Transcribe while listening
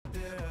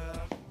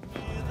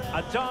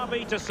A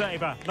derby to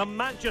savour, the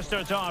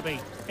Manchester derby.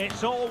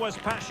 It's always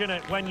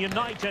passionate when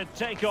United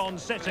take on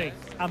City,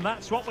 and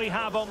that's what we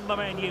have on the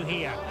menu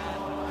here.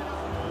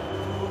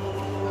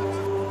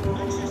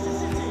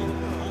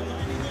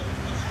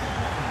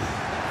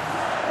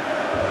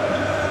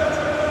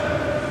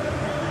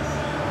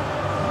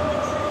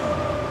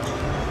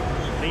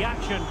 The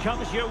action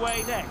comes your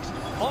way next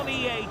on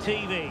EA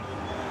TV.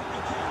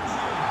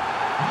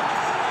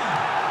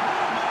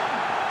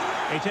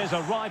 It is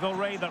a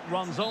rivalry that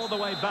runs all the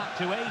way back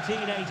to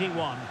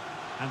 1881.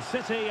 And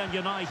City and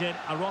United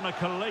are on a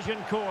collision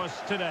course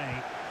today.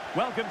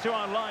 Welcome to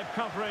our live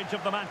coverage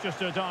of the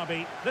Manchester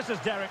derby. This is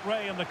Derek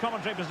Ray in the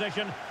commentary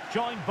position,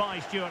 joined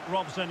by Stuart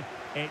Robson.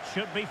 It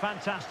should be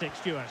fantastic,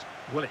 Stuart.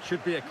 Well, it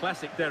should be a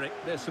classic, Derek.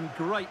 There's some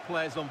great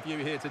players on view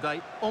here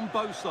today, on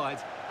both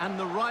sides, and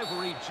the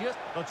rivalry just...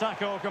 The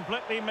tackle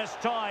completely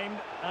mistimed,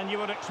 and you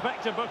would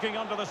expect a booking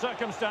under the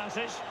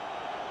circumstances.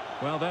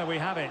 Well, there we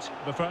have it,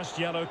 the first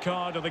yellow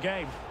card of the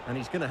game. And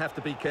he's going to have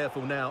to be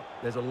careful now.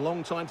 There's a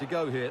long time to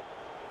go here.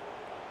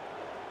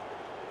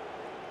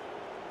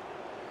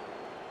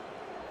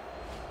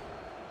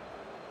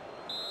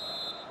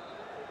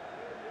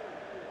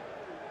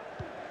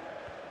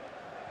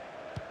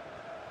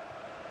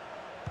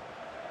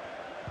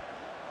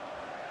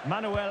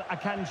 Manuel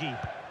Akanji.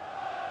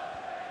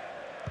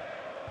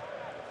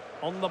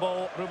 On the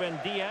ball, Ruben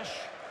Dias.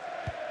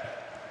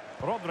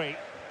 Rodri.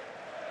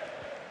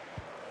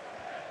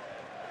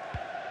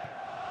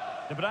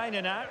 De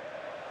Bruyne now.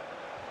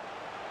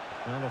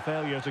 And a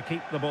failure to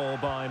keep the ball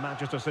by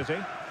Manchester City.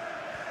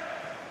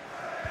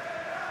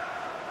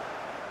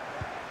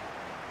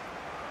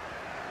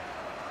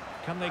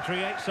 Can they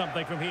create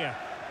something from here?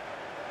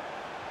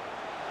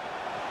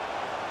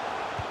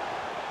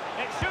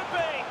 It should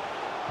be!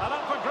 And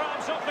up for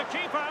grabs off the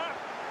keeper.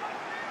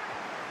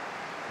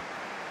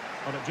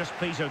 Well, it just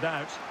petered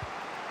out.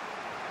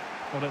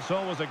 Well, it's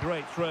always a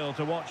great thrill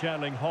to watch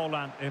Erling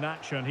Haaland in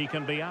action. He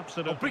can be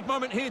absolutely... A big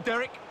moment here,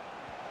 Derek.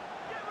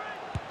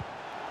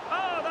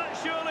 Oh, that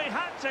surely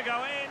had to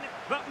go in,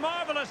 but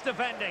marvellous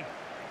defending.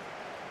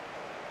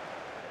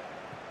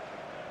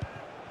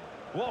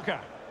 Walker.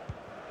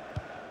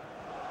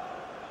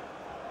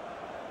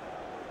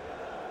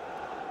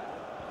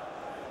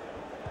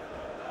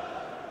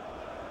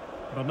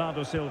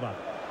 Bernardo Silva.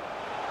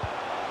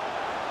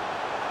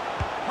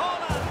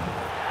 Haaland!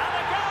 And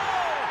a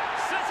goal!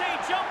 City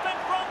jump in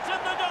front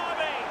in the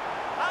derby.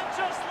 And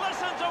just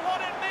listen to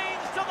what it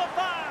means to the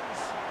fans.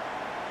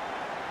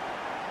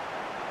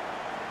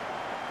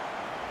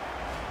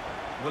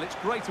 Well, it's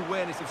great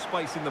awareness of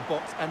space in the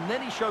box, and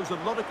then he shows a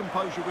lot of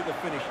composure with the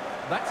finish.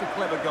 That's a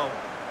clever goal.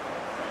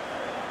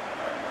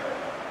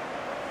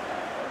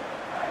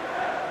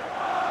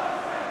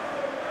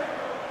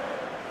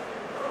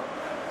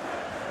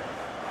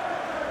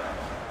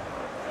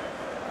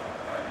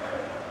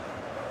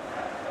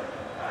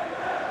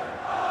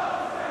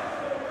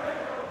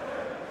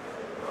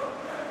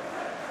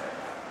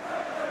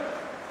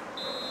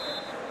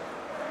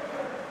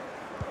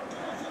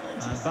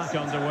 And back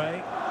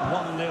underway,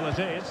 1-0 it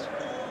is.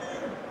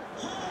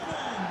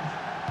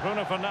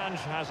 Bruno Fernandes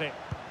has it.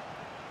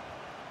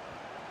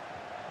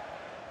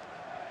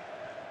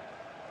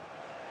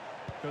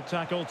 Good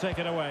tackle,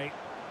 taken away.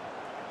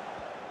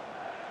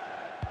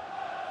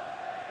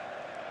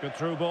 Good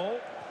through ball.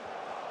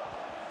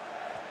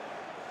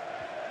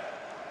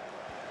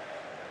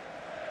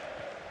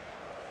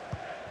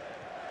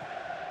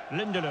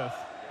 Lindelöf.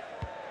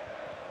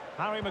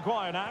 Harry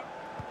Maguire now.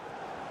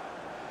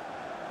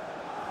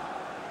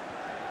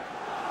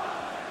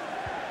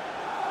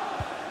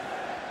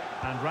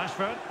 And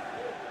Rashford.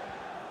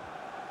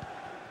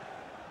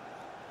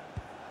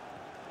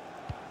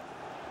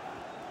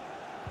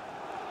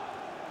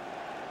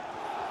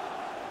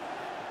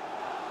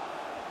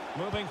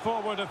 Moving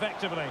forward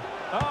effectively.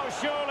 Oh,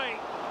 surely.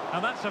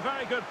 And that's a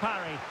very good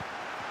parry.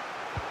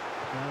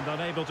 And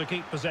unable to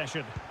keep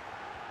possession.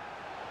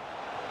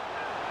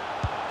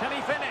 Can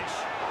he finish?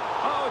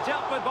 Oh,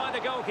 dealt with by the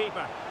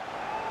goalkeeper.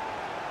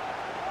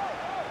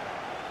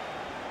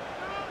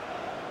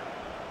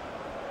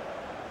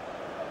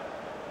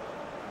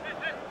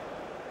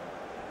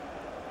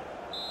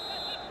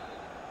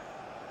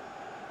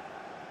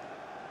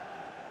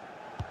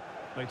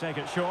 They take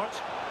it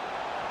short.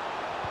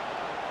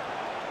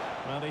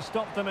 Well, they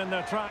stopped them in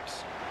their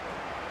tracks.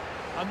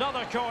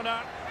 Another corner.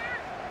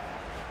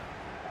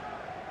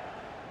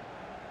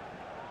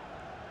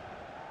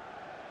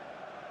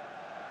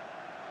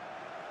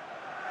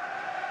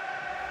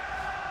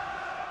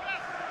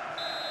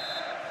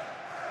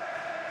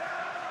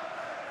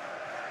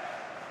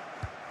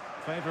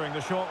 Favouring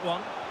the short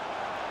one.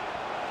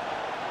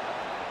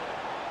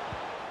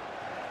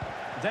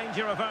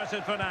 Danger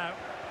averted for now.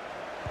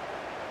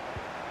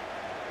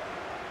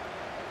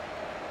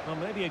 Well,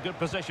 maybe a good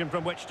position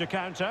from which to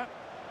counter.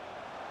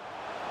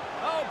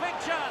 Oh, big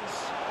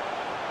chance!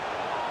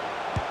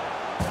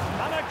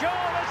 And a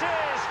goal it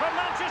is for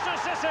Manchester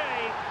City!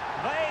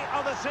 They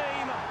are the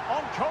team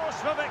on course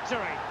for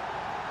victory.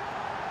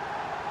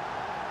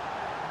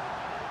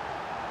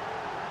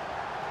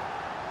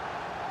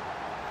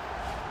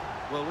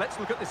 Well, let's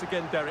look at this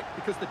again, Derek,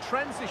 because the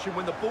transition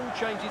when the ball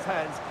changes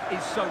hands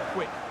is so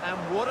quick. And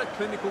what a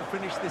clinical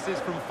finish this is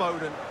from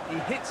Foden. He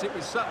hits it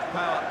with such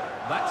power.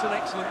 That's an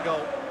excellent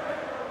goal.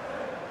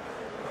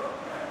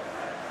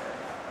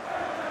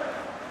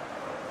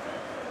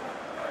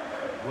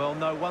 Well,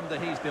 no wonder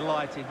he's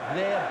delighted.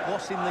 They're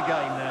bossing the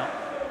game now.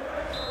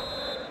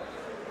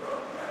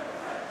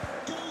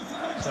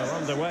 So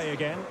underway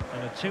again,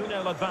 and a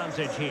 2-0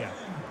 advantage here.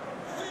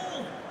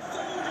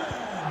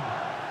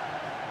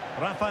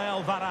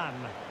 Rafael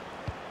Varane.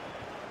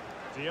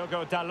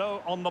 Diogo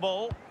Dalot on the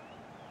ball.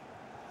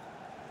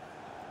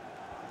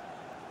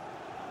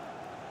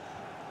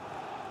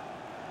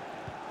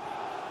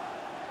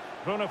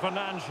 Bruno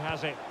Fernandes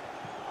has it.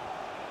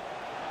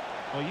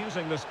 Well,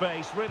 using the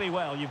space really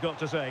well, you've got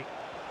to say.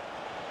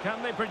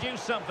 Can they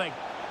produce something?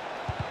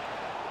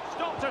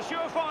 Stopped a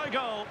surefire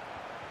goal.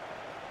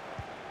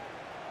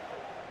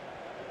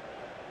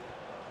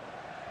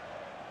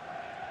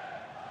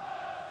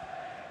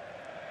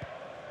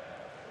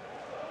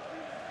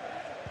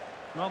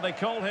 Well, they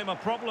call him a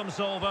problem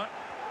solver.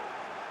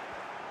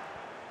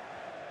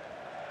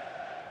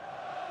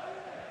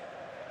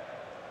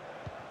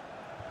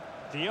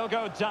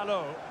 Diogo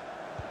Dalot.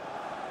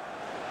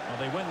 Well,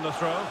 they win the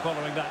throw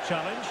following that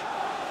challenge.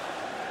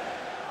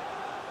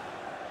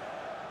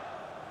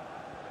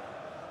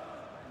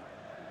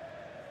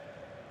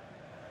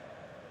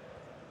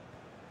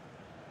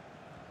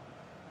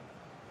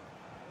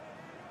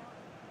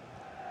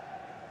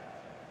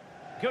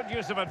 Good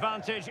use of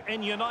advantage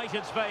in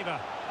United's favour.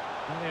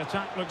 And the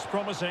attack looks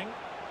promising.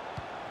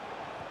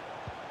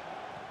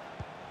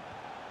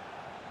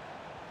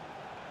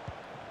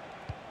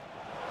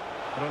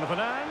 Bruno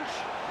Fernandes.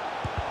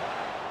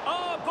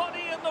 Oh,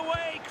 body in the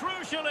way,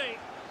 crucially.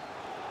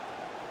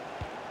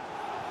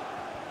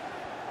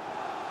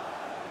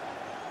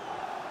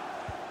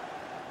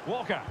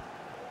 Walker.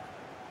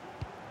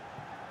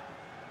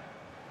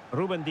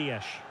 Ruben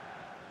Dias.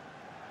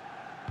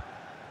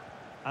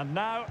 And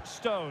now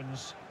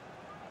Stones.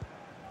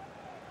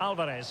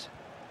 Alvarez.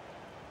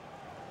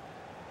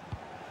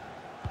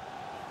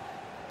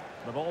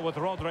 The ball with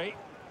Rodri.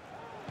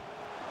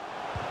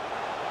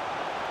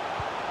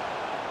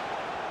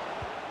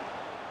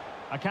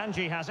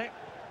 Akanji has it.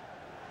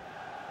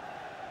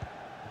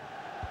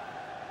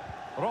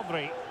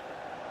 Rodri.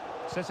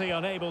 City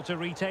unable to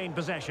retain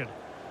possession.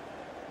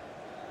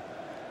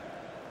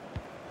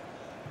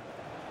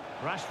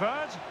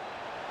 Rashford.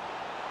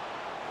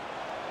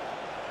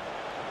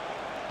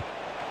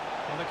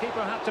 And the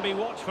keeper had to be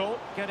watchful,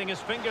 getting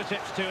his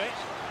fingertips to it.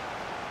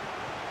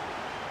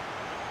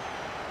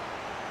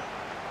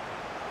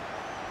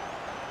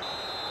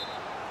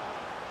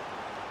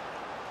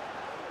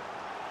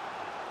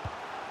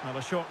 Now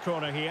a short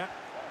corner here.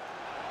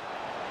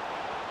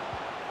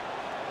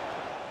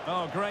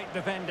 Oh, great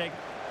defending.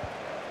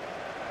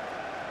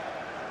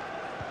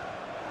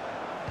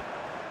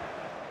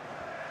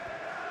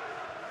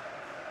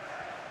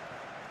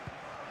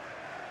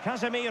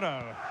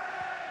 Casemiro.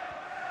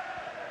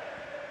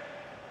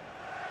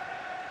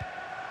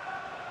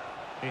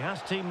 He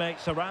has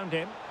teammates around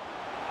him.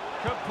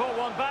 Could pull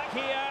one back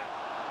here,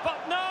 but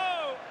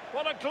no!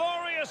 What a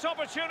glorious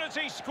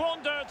opportunity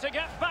squandered to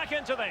get back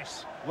into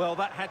this. Well,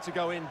 that had to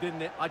go in,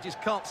 didn't it? I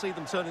just can't see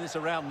them turning this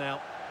around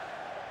now.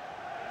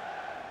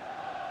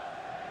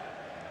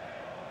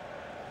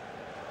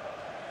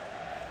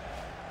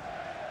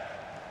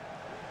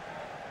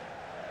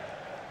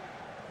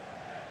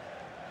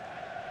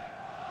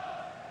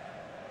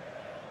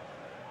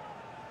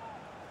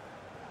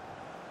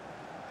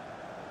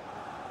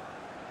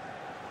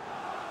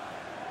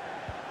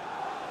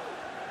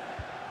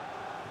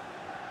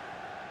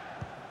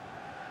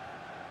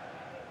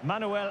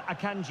 Manuel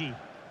Akanji.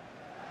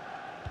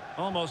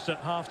 Almost at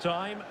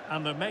half-time,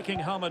 and they're making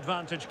home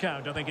advantage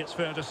count, I think it's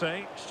fair to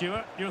say.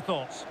 Stuart, your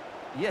thoughts?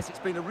 Yes, it's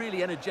been a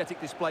really energetic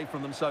display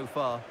from them so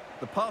far.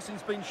 The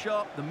passing's been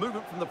sharp, the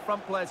movement from the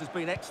front players has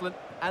been excellent,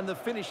 and the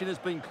finishing has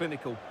been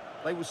clinical.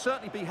 They will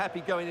certainly be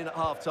happy going in at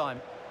half-time.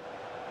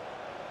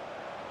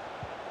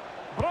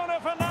 Bruno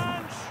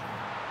Fernandes!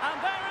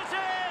 And there it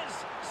is!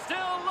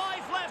 Still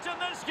life left in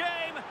this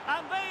game,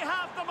 and they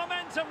have the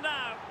momentum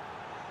now.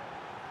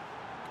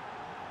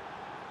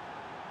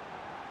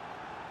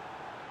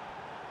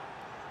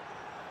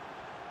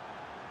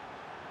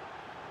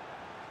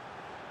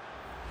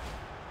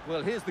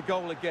 Well, here's the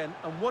goal again,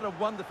 and what a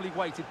wonderfully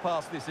weighted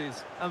pass this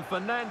is. And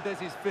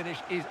Fernandez's finish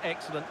is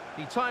excellent.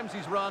 He times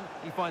his run,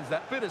 he finds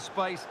that bit of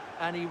space,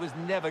 and he was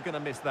never going to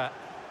miss that.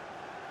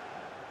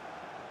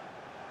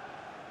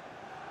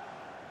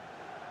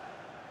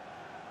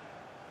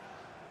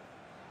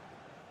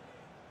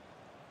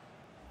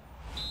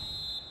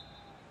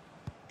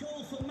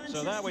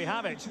 So there we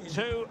have it,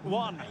 2-1.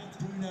 Bruno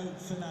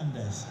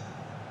Fernandes.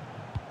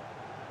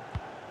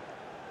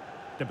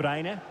 De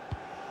Bruyne.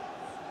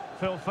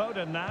 Phil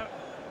Foden now.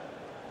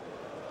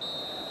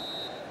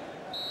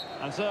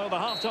 And so the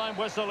half-time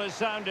whistle is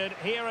sounded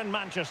here in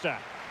Manchester.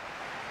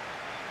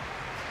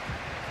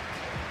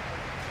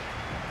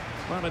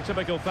 Well, in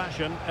typical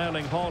fashion,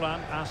 Erling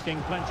Haaland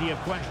asking plenty of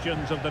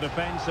questions of the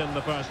defence in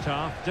the first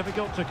half.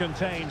 Difficult to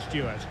contain,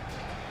 Stuart.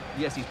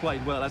 Yes, he's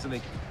played well, hasn't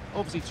he?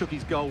 Obviously took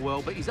his goal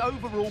well, but his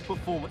overall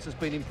performance has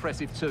been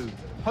impressive too.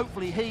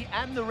 Hopefully he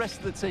and the rest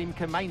of the team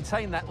can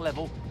maintain that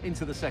level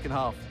into the second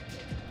half.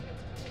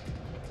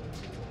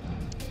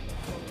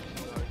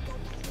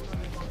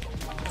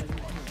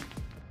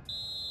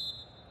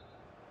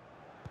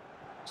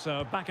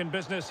 So back in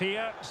business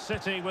here,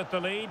 City with the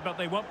lead, but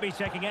they won't be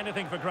taking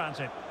anything for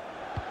granted.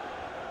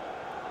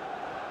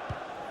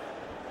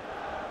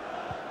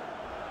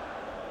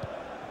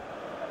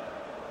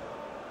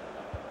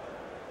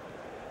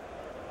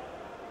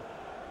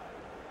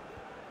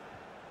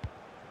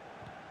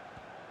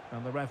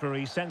 And the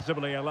referee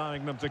sensibly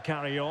allowing them to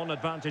carry on,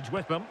 advantage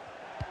with them.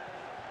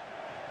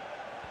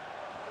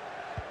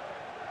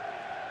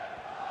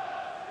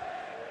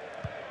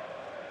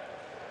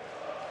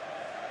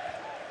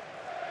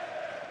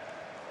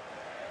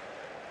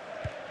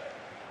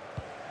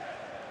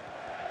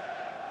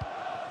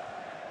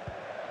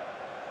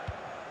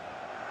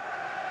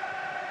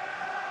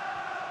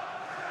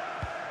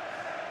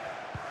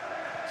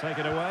 Take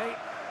it away.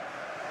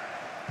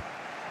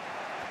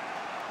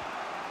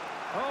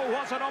 Oh,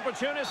 what an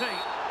opportunity.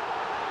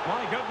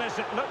 My goodness,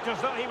 it looked as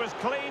though he was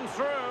clean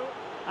through.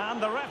 And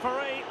the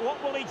referee,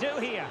 what will he do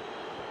here?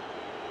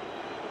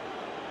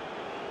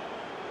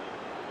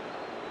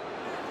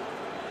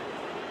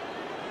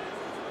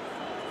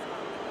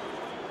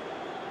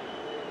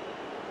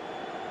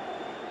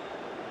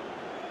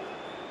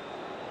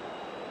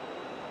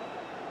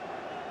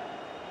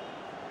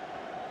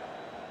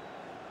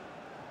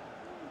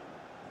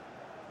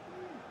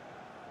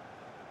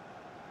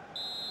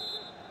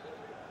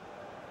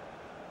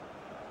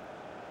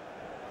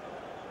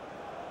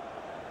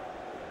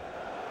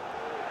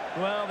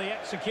 Well, the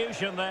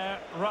execution there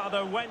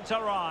rather went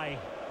awry.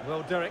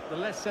 Well, Derek, the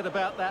less said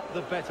about that,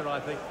 the better, I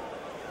think.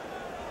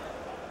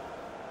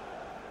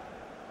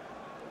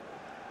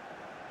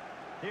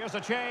 Here's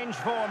a change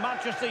for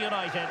Manchester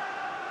United.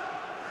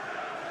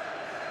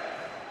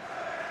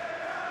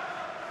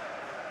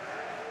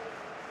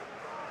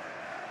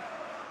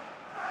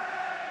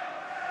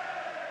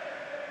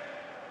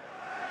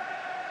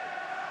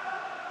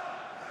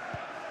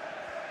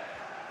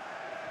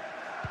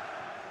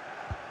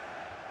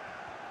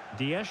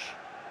 Diaz.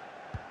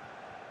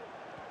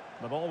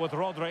 The ball with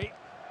Rodri.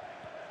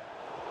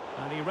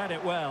 And he read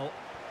it well.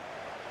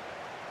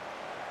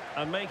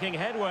 And making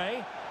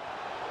headway.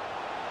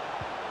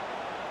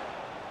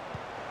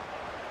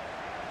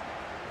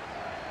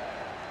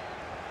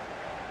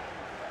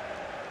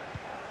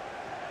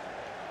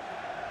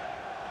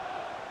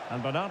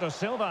 And Bernardo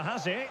Silva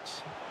has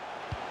it.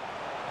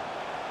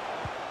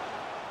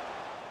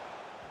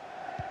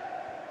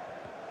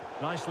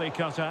 Nicely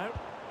cut out.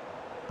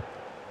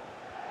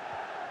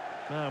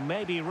 Now,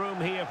 maybe room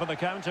here for the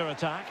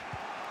counter-attack.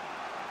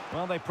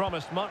 Well, they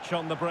promised much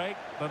on the break,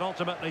 but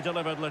ultimately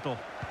delivered little.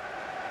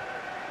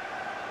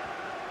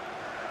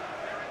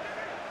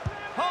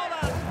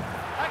 Haaland!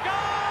 A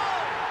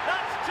goal!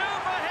 That's two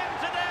for him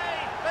today!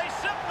 They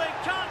simply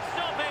can't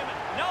stop him!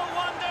 No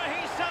wonder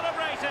he's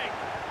celebrating!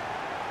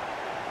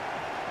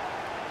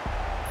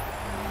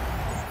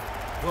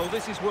 Well,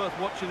 this is worth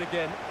watching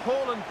again.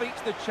 Haaland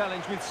beats the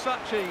challenge with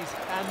such ease,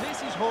 and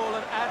this is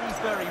Haaland at his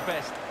very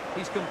best.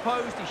 He's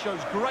composed, he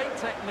shows great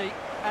technique,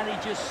 and he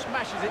just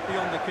smashes it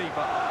beyond the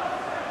keeper.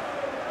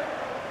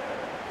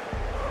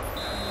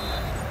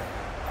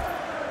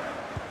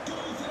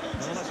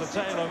 Well, that's a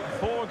tale of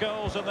 4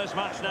 goals in this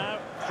match now.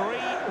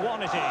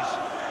 3-1 it is.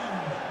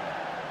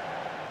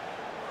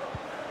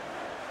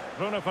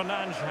 Bruno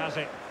Fernandes has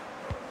it.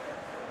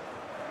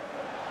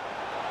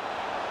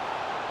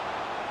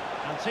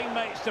 And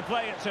teammates to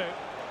play it to.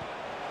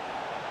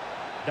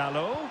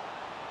 Dalot.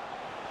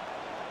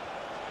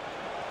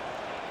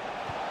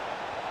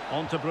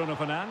 On to Bruno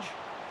Fernandes.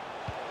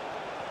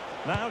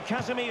 Now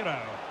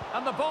Casemiro.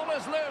 And the ball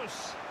is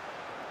loose.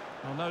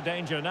 Well, no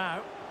danger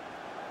now.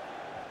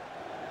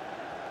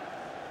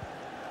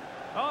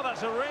 Oh,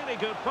 that's a really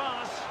good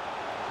pass.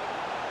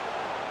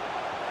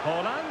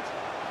 Haaland.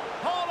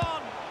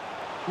 Haaland!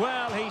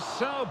 Well, he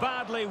so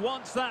badly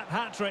wants that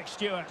hat-trick,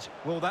 Stuart.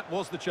 Well, that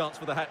was the chance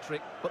for the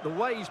hat-trick, but the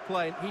way he's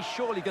playing, he's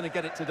surely going to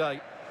get it today.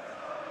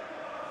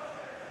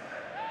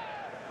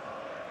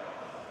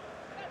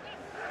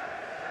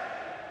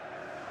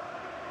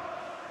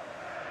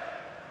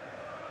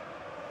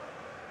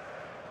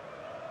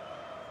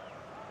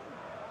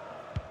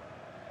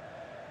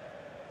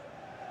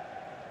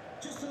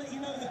 Just to let you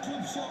know, the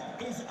club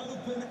shop is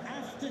open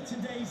after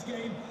today's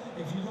game.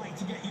 If you'd like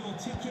to get your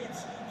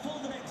tickets for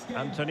the next game,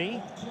 Anthony.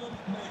 or club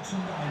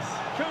merchandise.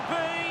 Could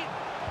be.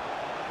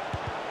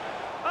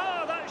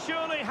 Oh, that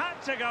surely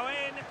had to go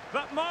in,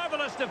 but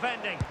marvellous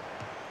defending.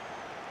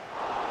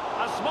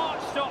 A smart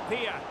stop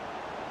here.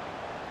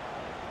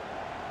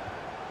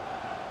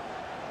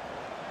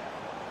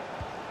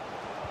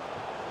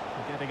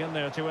 Getting in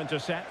there to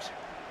intercept.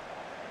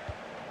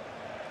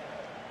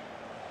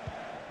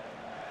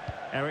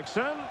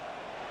 Ericsson.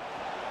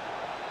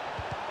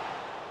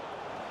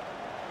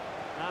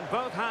 And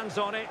both hands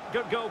on it.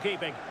 Good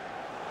goalkeeping.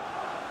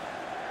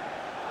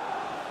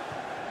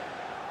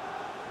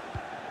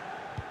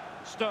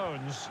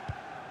 Stones.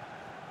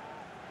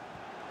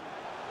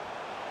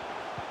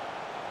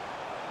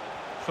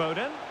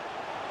 Foden.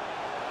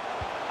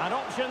 And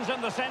options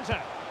in the centre.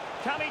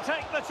 Can he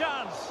take the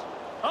chance?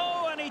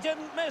 Oh, and he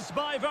didn't miss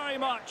by very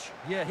much.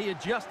 Yeah, he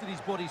adjusted his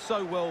body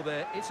so well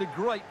there. It's a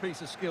great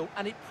piece of skill,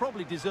 and it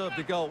probably deserved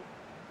a goal.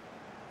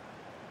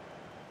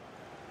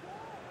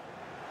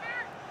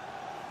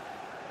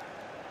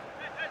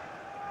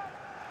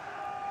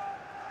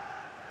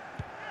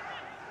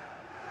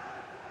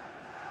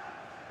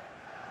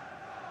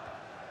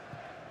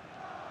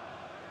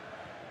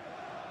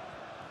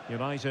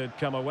 United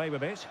come away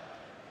with it.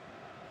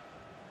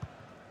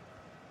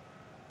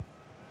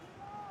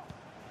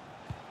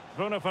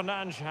 Bruno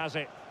Fernandes has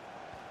it.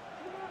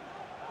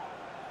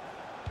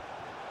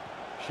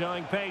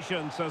 Showing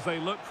patience as they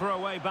look for a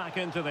way back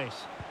into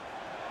this.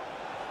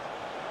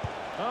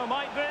 Oh,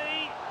 might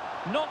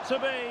be. Not to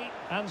be.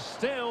 And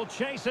still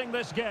chasing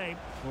this game.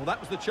 Well,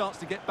 that was the chance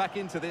to get back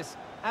into this.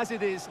 As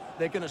it is,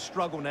 they're going to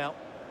struggle now.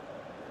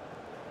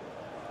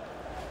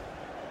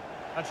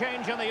 A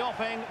change in the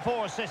offing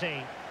for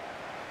City.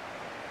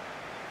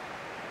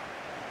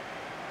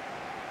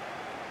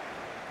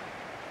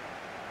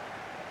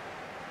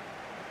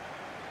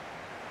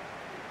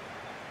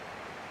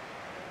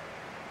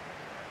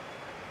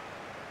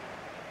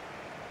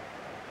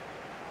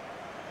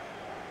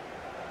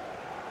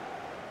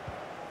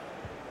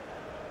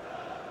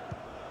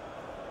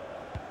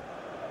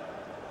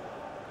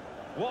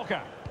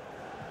 Walker.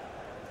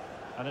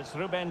 And it's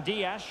Ruben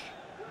Dias.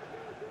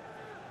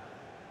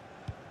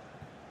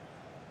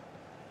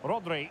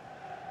 Rodri.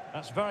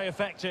 That's very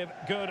effective.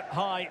 Good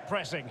high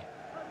pressing.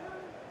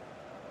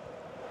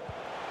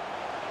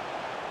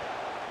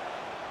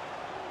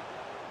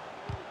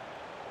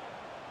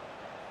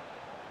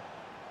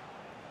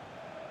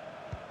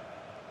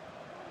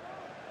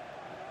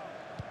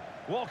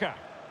 Walker.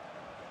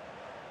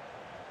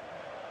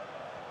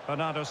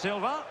 Bernardo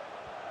Silva.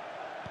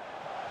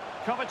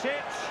 Kovacic.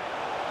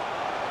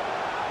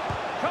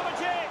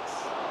 Kovacic!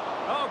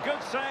 Oh,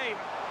 good save.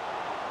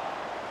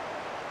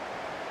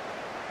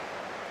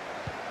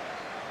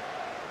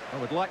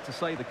 I would like to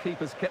say the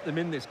keeper's kept them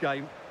in this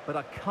game, but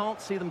I can't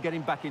see them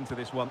getting back into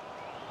this one.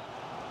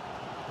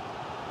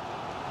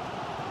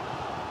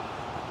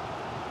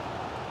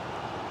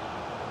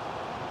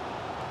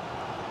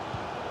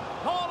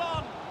 Hold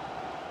on!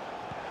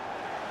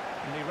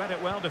 And he read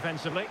it well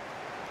defensively.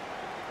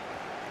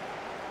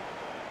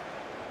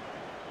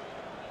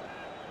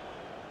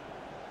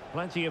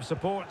 Plenty of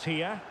support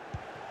here.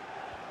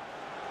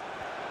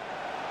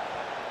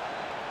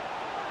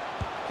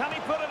 Can he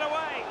put it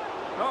away?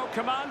 Oh,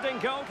 commanding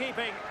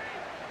goalkeeping.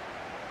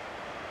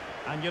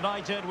 And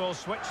United will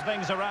switch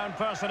things around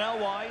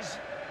personnel-wise.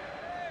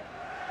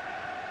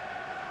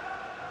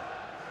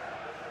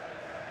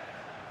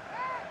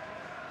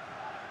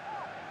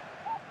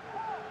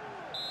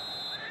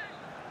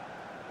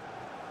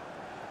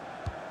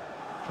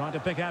 Trying to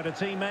pick out a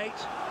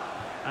teammate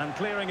and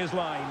clearing his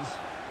lines.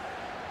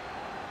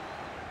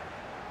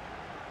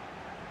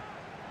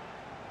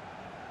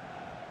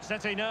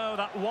 City know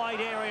that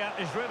wide area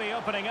is really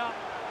opening up.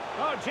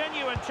 Oh,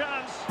 genuine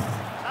chance.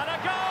 And a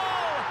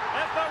goal!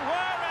 If there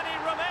were any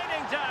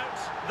remaining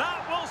doubts,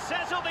 that will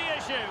settle the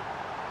issue.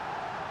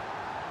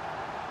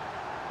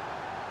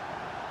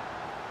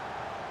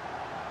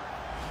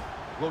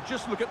 Well,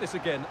 just look at this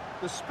again.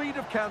 The speed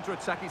of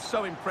counter-attack is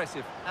so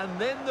impressive.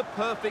 And then the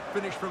perfect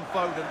finish from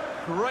Foden.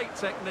 Great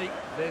technique.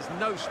 There's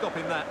no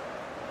stopping that.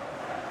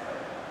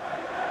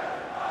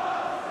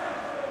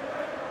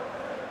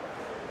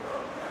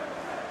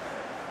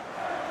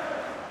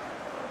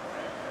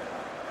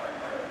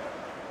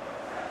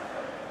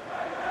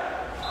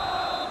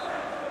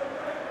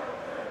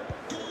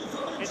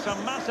 It's a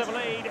massive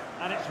lead,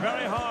 and it's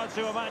very hard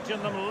to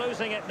imagine them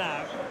losing it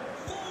now.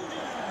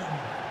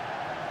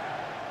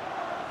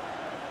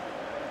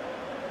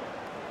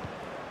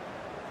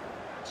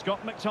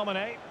 Scott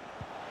McTominay.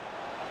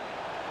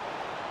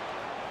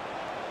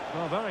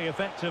 Well, very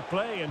effective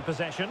play in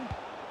possession.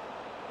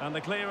 And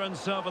the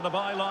clearance over the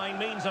byline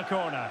means a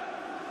corner.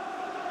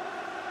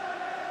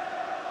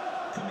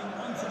 Coming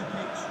onto the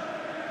pitch,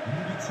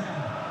 number 10,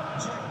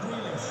 Jack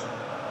Grealish.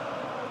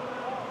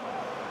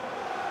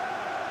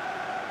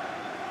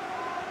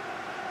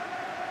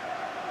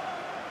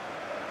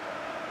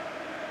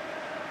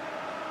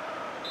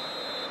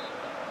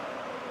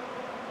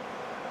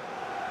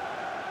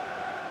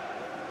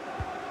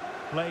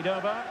 Played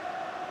over,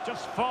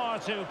 just far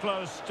too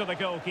close to the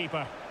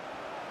goalkeeper.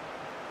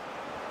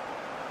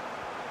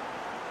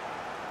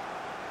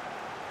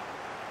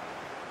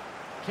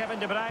 Kevin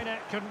De Bruyne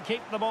couldn't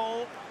keep the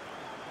ball.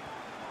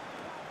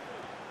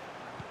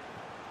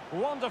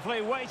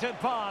 Wonderfully weighted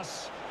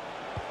pass.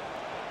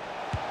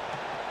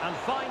 And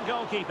fine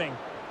goalkeeping.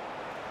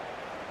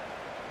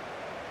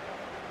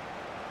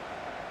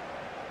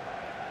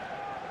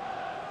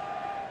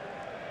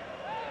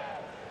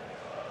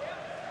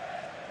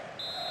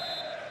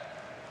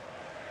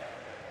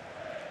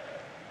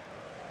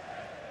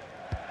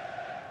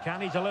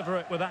 Can he deliver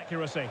it with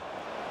accuracy?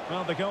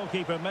 Well, the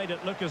goalkeeper made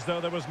it look as though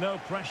there was no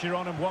pressure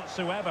on him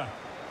whatsoever.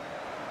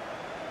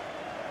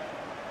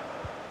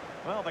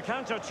 Well, the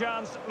counter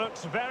chance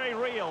looks very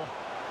real.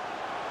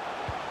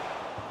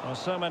 Well,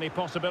 so many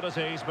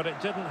possibilities, but it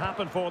didn't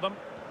happen for them.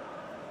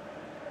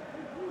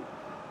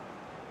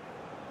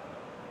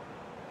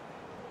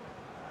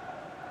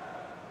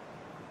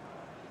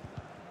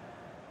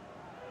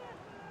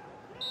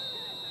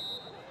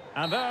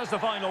 And there's the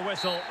final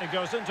whistle. It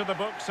goes into the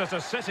books as a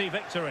City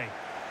victory.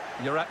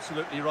 You're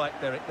absolutely right,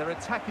 Derek. Their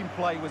attacking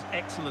play was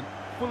excellent,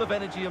 full of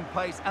energy and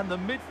pace, and the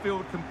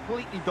midfield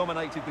completely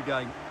dominated the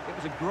game. It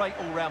was a great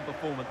all-round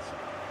performance.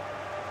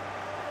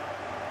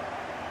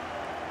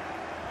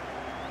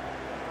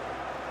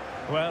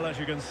 Well, as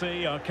you can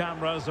see, our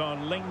cameras are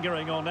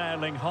lingering on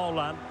Erling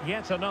Haaland.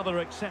 Yet another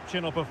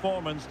exceptional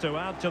performance to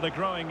add to the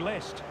growing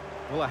list.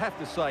 Well, I have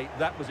to say,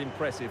 that was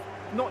impressive.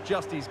 Not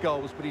just his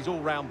goals, but his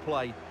all-round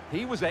play.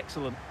 He was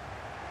excellent.